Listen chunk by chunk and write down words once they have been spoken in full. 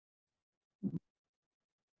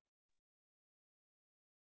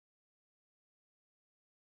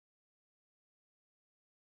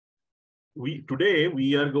Today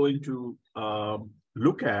we are going to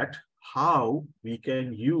look at how we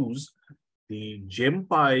can use the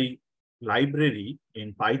GemPy library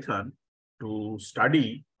in Python to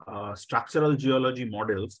study structural geology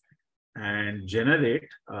models and generate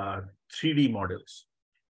 3D models.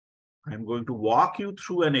 I'm going to walk you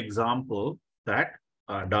through an example that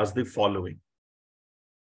does the following.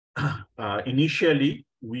 Initially,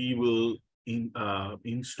 we will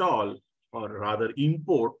install, or rather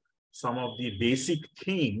import, some of the basic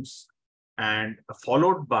themes, and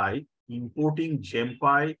followed by importing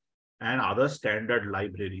GemPy and other standard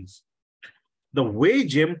libraries. The way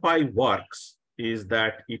GemPy works is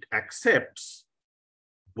that it accepts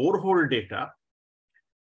borehole data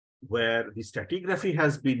where the stratigraphy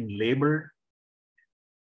has been labeled.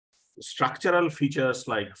 Structural features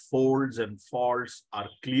like folds and faults are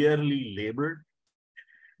clearly labeled.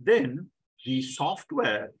 Then the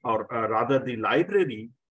software, or rather the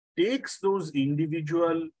library, takes those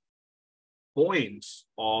individual points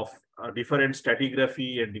of different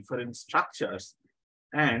stratigraphy and different structures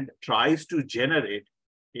and tries to generate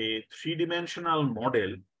a three-dimensional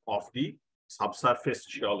model of the subsurface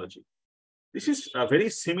geology. This is very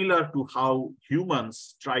similar to how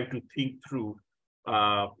humans try to think through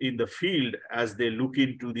in the field as they look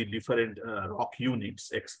into the different rock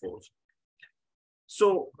units exposed.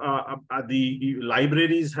 So the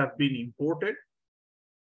libraries have been imported.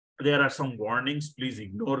 There are some warnings, please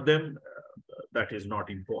ignore them. That is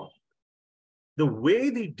not important. The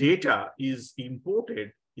way the data is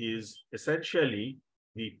imported is essentially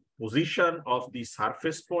the position of the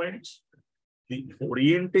surface points, the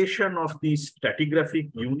orientation of the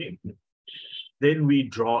stratigraphic unit. Then we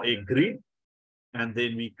draw a grid, and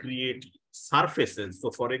then we create surfaces.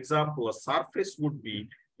 So for example, a surface would be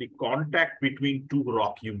the contact between two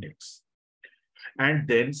rock units. And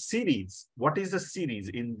then series. What is a series?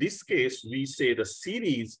 In this case, we say the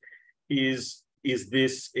series is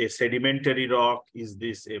this a sedimentary rock? Is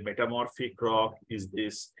this a metamorphic rock? Is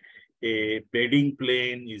this a bedding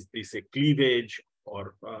plane? Is this a cleavage?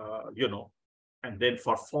 Or, and then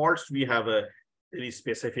for faults, we have a very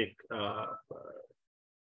specific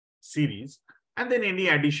series. And then any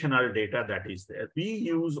additional data that is there. We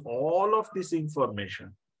use all of this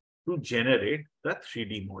information to generate the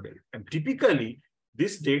 3D model. And typically,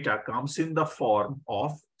 this data comes in the form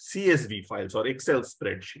of CSV files or Excel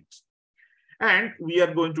spreadsheets. And we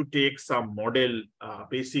are going to take some model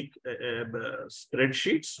basic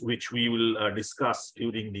spreadsheets, which we will discuss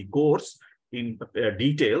during the course in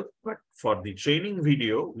detail. But for the training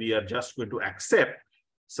video, we are just going to accept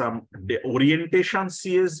some orientation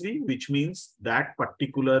CSV, which means that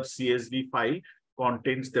particular CSV file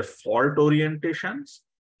contains the fault orientations.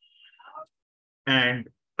 And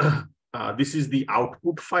this is the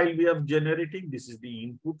output file we are generating. This is the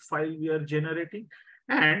input file we are generating.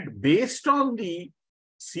 And based on the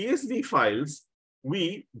CSV files,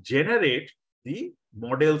 we generate the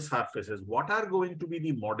model surfaces. What are going to be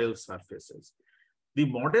the model surfaces? The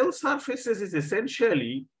model surfaces is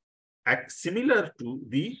essentially similar to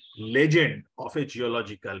the legend of a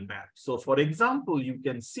geological map. So for example, you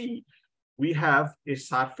can see we have a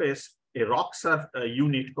surface, a rock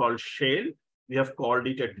unit called shale. We have called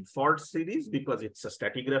it a default series because it's a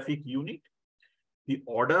stratigraphic unit. The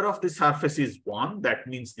order of the surface is 1. That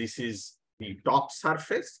means this is the top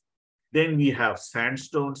surface. Then we have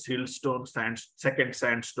sandstone, siltstone, second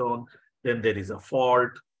sandstone. Then there is a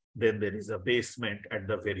fault. Then there is a basement at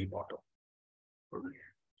the very bottom.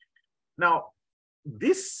 Now,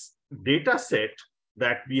 this data set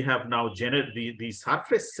that we have now generated, the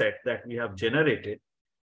surface set that we have generated,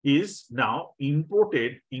 is now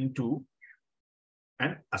imported into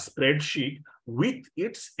a spreadsheet with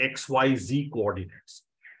its XYZ coordinates.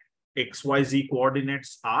 XYZ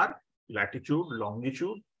coordinates are latitude,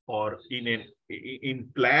 longitude, or in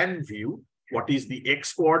plan view, what is the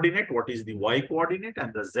X coordinate, what is the Y coordinate,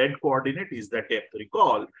 and the Z coordinate is the depth.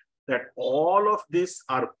 Recall that all of these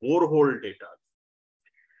are borehole data.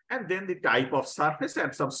 And then the type of surface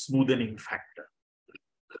and some smoothing factor.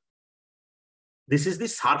 This is the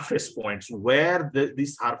surface points where the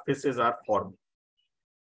surfaces are forming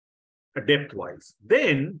depth-wise.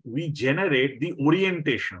 Then we generate the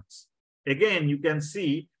orientations. Again, you can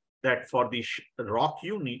see that for the rock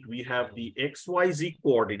unit, we have the XYZ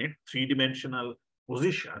coordinate, three-dimensional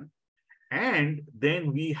position, and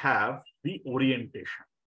then we have the orientation.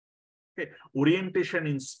 Okay. Orientation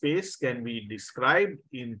in space can be described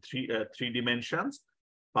in three dimensions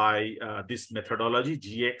by this methodology,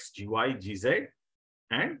 GX, GY, GZ,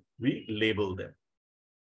 and we label them.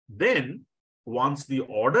 Then once the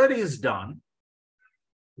order is done,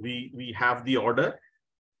 we have the order.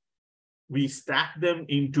 we stack them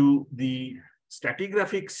into the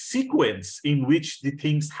stratigraphic sequence in which the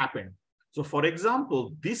things happen. So for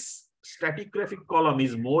example, this stratigraphic column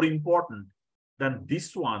is more important than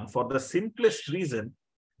this one for the simplest reason.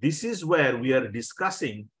 This is where we are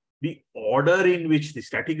discussing the order in which the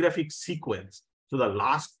stratigraphic sequence. So the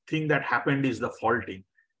last thing that happened is the faulting.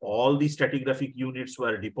 All the stratigraphic units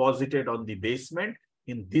were deposited on the basement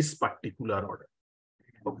in this particular order.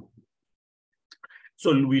 Okay.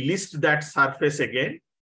 So we list that surface again,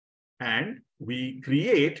 and we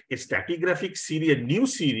create a stratigraphic series, a new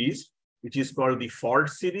series, which is called the fault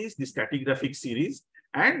series, the stratigraphic series.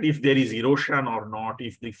 And if there is erosion or not,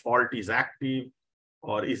 if the fault is active,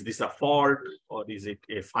 or is this a fault, or is it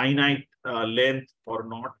a finite length or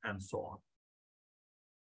not, and so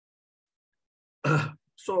on.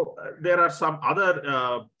 So there are some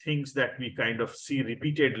other things that we kind of see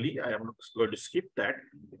repeatedly. I am going to skip that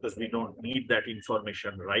because we don't need that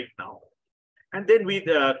information right now. And then we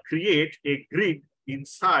create a grid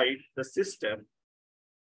inside the system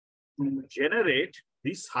to generate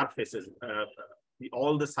these surfaces.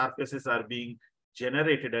 All the surfaces are being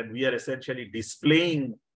generated, and we are essentially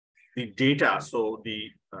displaying the data so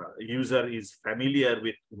the user is familiar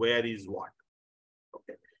with where is what.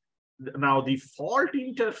 Okay. Now, the fault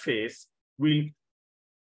interface will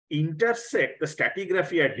intersect the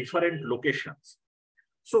stratigraphy at different locations.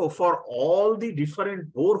 So for all the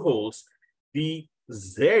different boreholes, the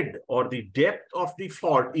Z or the depth of the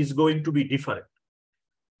fault is going to be different.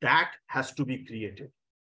 That has to be created.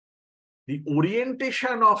 The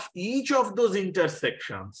orientation of each of those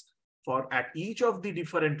intersections for at each of the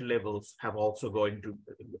different levels have also going to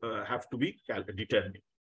have to be determined.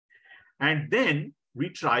 And then we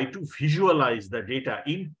try to visualize the data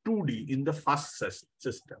in 2D in the first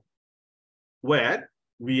system, where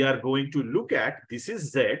we are going to look at this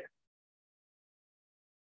is Z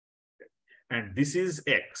and this is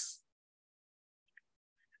X.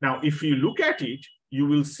 Now, if you look at it, you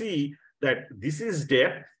will see that this is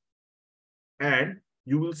depth, and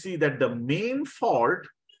you will see that the main fault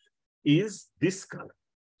is this color.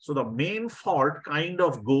 So the main fault kind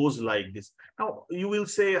of goes like this. Now, you will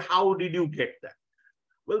say, how did you get that?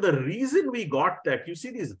 Well, the reason we got that, you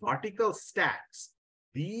see these vertical stacks,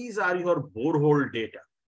 these are your borehole data,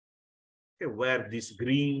 okay, where this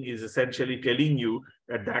green is essentially telling you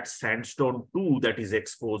that that's sandstone 2 that is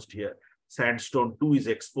exposed here. Sandstone 2 is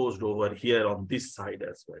exposed over here on this side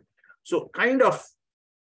as well. So kind of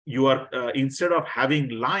you are, instead of having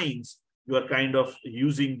lines, you are kind of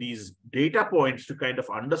using these data points to kind of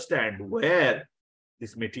understand where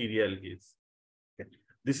this material is. Okay.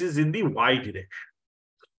 This is in the Y direction.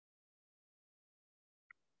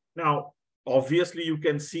 Now, obviously, you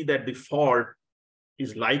can see that the fault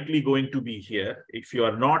is likely going to be here. If you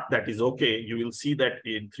are not, that is okay. You will see that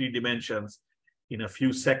in 3 dimensions in a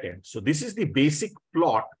few seconds. So this is the basic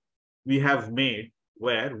plot we have made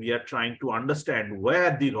where we are trying to understand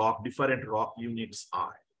where the different rock units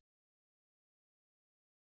are.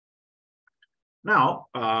 Now,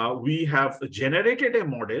 we have generated a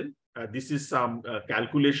model. This is some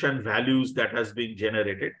calculation values that has been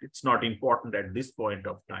generated. It's not important at this point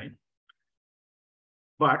of time.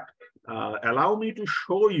 But allow me to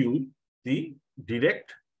show you the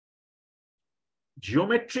direct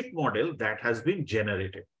geometric model that has been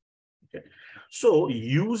generated. Okay. So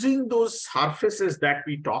using those surfaces that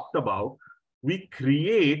we talked about, we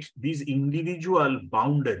create these individual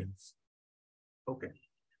boundaries. Okay.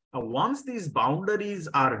 Now, once these boundaries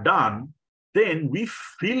are done, then we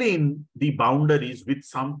fill in the boundaries with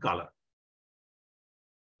some color,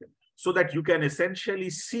 so that you can essentially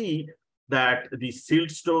see that the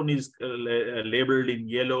siltstone is labeled in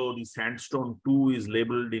yellow, the sandstone 2 is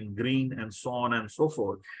labeled in green, and so on and so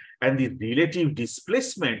forth. And the relative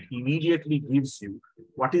displacement immediately gives you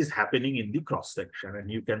what is happening in the cross section. And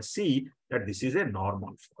you can see that this is a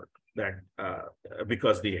normal fault, that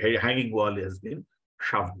because the hanging wall has been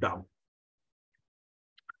shoved down.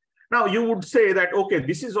 Now, you would say that, okay,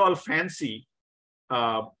 this is all fancy,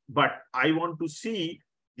 but I want to see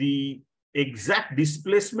the exact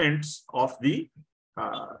displacements of the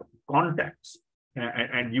contacts.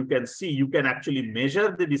 And you can see, you can actually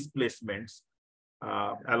measure the displacements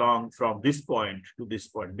along from this point to this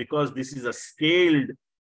point. Because this is a scaled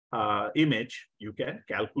image, you can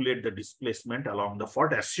calculate the displacement along the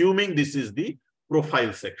fault, assuming this is the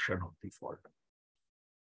profile section of the fault.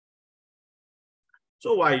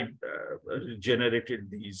 So I generated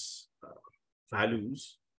these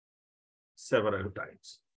values several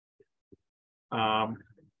times.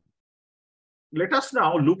 Let us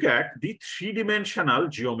now look at the 3-dimensional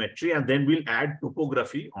geometry, and then we'll add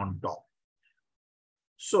topography on top.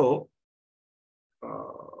 So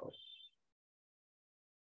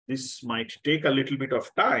this might take a little bit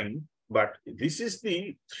of time, but this is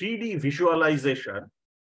the 3D visualization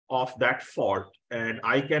of that fault. And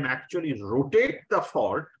I can actually rotate the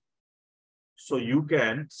fault so you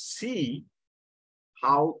can see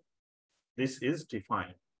how this is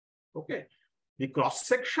defined. Okay. The cross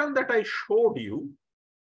section that I showed you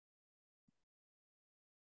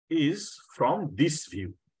is from this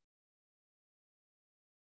view.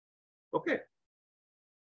 Okay.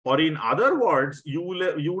 Or in other words, you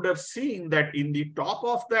would have seen that in the top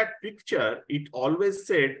of that picture, it always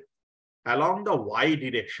said along the y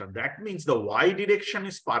direction. That means the y direction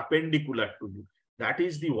is perpendicular to you. That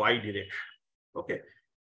is the y direction. Okay.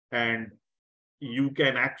 And you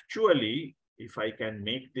can actually, if I can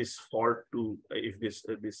make this fault to, if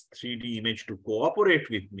this 3D image to cooperate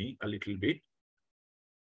with me a little bit.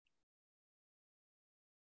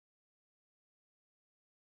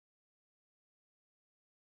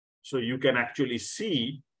 So you can actually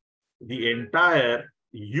see the entire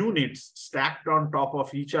units stacked on top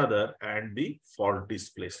of each other and the fault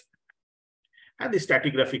displacement. And the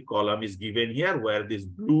stratigraphic column is given here, where this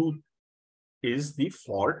blue is the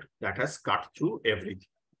fault that has cut through everything.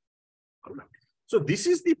 All right. So this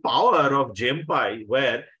is the power of GEMPI,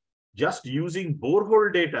 where just using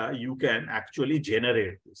borehole data, you can actually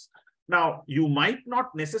generate this. Now, you might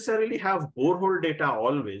not necessarily have borehole data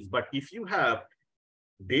always, but if you have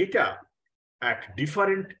data at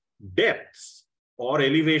different depths or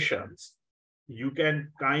elevations, you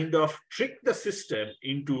can kind of trick the system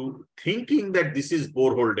into thinking that this is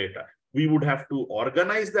borehole data. We would have to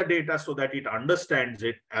organize the data so that it understands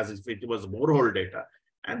it as if it was borehole data.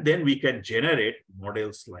 And then we can generate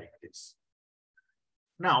models like this.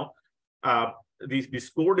 Now,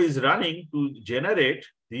 this code is running to generate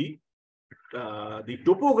the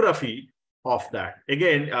topography of that.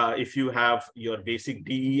 Again, if you have your basic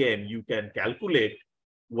DEM, you can calculate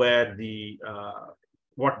where the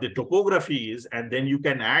what the topography is, and then you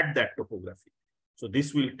can add that topography. So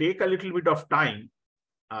this will take a little bit of time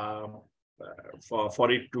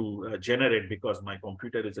for it to generate, because my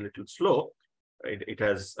computer is a little slow. It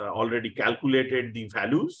has already calculated the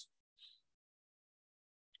values.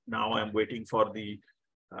 Now I'm waiting for the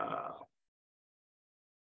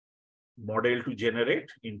model to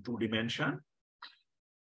generate in 2 dimensions.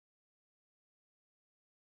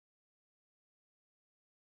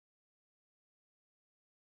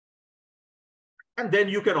 And then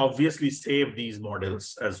you can obviously save these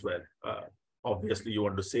models as well. Obviously, you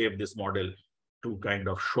want to save this model to kind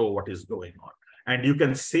of show what is going on. And you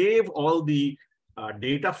can save all the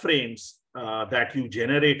data frames that you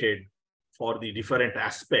generated for the different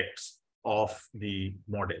aspects of the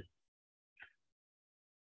model.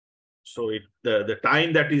 So the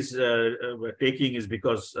time that is taking is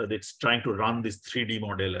because it's trying to run this 3D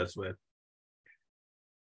model as well.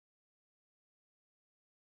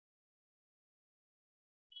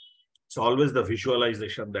 It's always the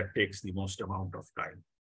visualization that takes the most amount of time.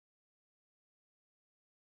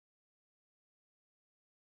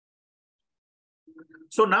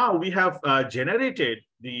 So now we have generated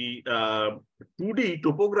the 2D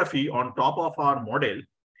topography on top of our model.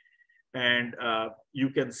 And you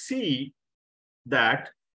can see that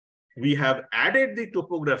we have added the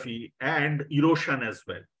topography and erosion as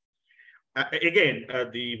well. Again,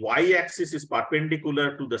 the y-axis is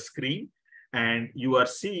perpendicular to the screen, and you are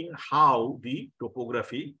seeing how the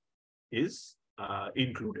topography is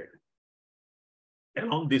included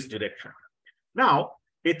along this direction. Now,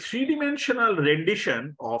 a 3-dimensional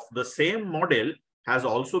rendition of the same model has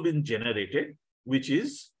also been generated, which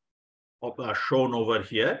is shown over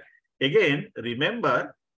here. Again,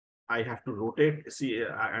 remember, I have to rotate. See,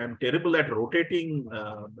 I am terrible at rotating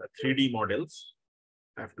 3D models.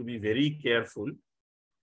 I have to be very careful.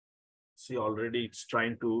 See, already it's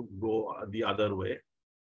trying to go the other way.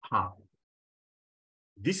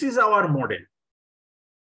 This is our model.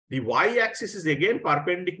 The y-axis is again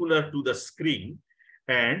perpendicular to the screen.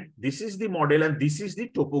 And this is the model, and this is the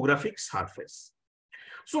topographic surface.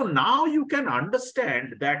 So now you can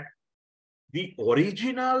understand that the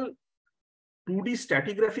original 2D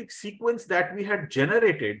stratigraphic sequence that we had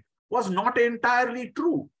generated was not entirely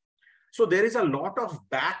true. So there is a lot of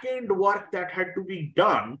back-end work that had to be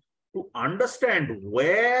done to understand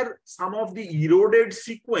where some of the eroded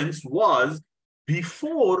sequence was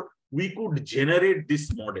before we could generate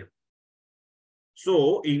this model.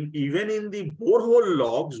 So even in the borehole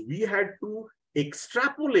logs, we had to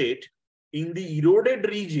extrapolate in the eroded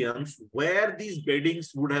regions where these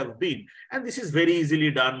beddings would have been. And this is very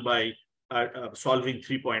easily done by solving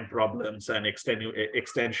 3-point problems and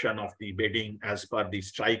extension of the bedding as per the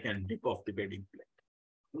strike and dip of the bedding plate.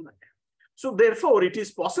 So therefore, it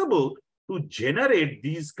is possible to generate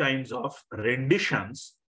these kinds of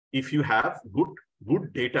renditions if you have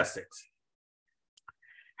good data sets.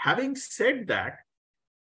 Having said that,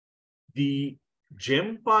 the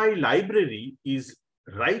GemPy library is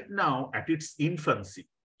right now at its infancy.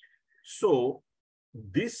 So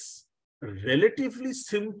this relatively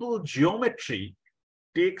simple geometry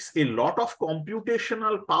takes a lot of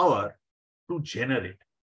computational power to generate.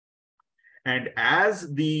 And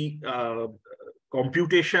as the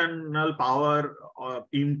computational power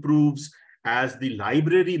improves, as the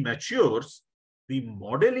library matures, the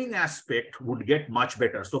modeling aspect would get much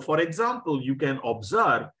better. So for example, you can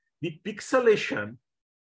observe the pixelation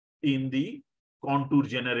in the contour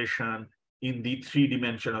generation, in the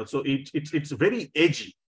three-dimensional. So it's very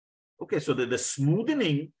edgy. Okay, so the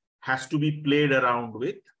smoothing has to be played around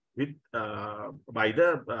with by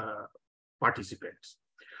the participants.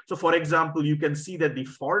 So for example, you can see that the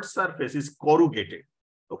fault surface is corrugated,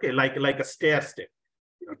 okay, like a stair step.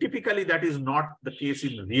 You know, typically that is not the case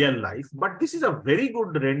in real life, but this is a very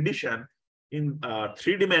good rendition in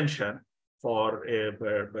 3D for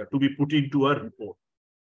to be put into a report.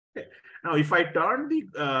 Okay. Now, if I turn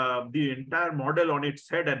the entire model on its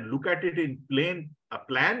head and look at it in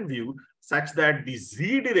plan view, such that the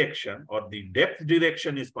z direction or the depth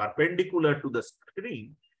direction is perpendicular to the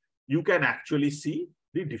screen, you can actually see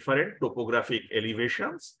the different topographic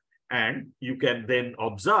elevations, and you can then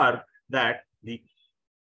observe that the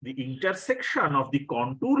intersection of the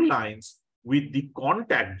contour lines with the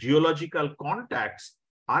geological contacts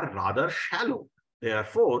are rather shallow.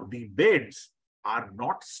 Therefore, the beds are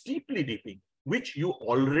not steeply dipping, which you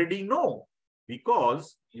already know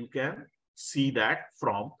because you can see that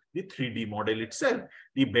from the 3D model itself.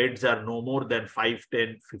 The beds are no more than 5,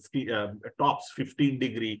 10, 50, tops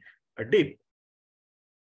 15-degree dip.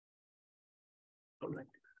 All right.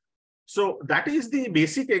 So that is the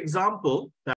basic example that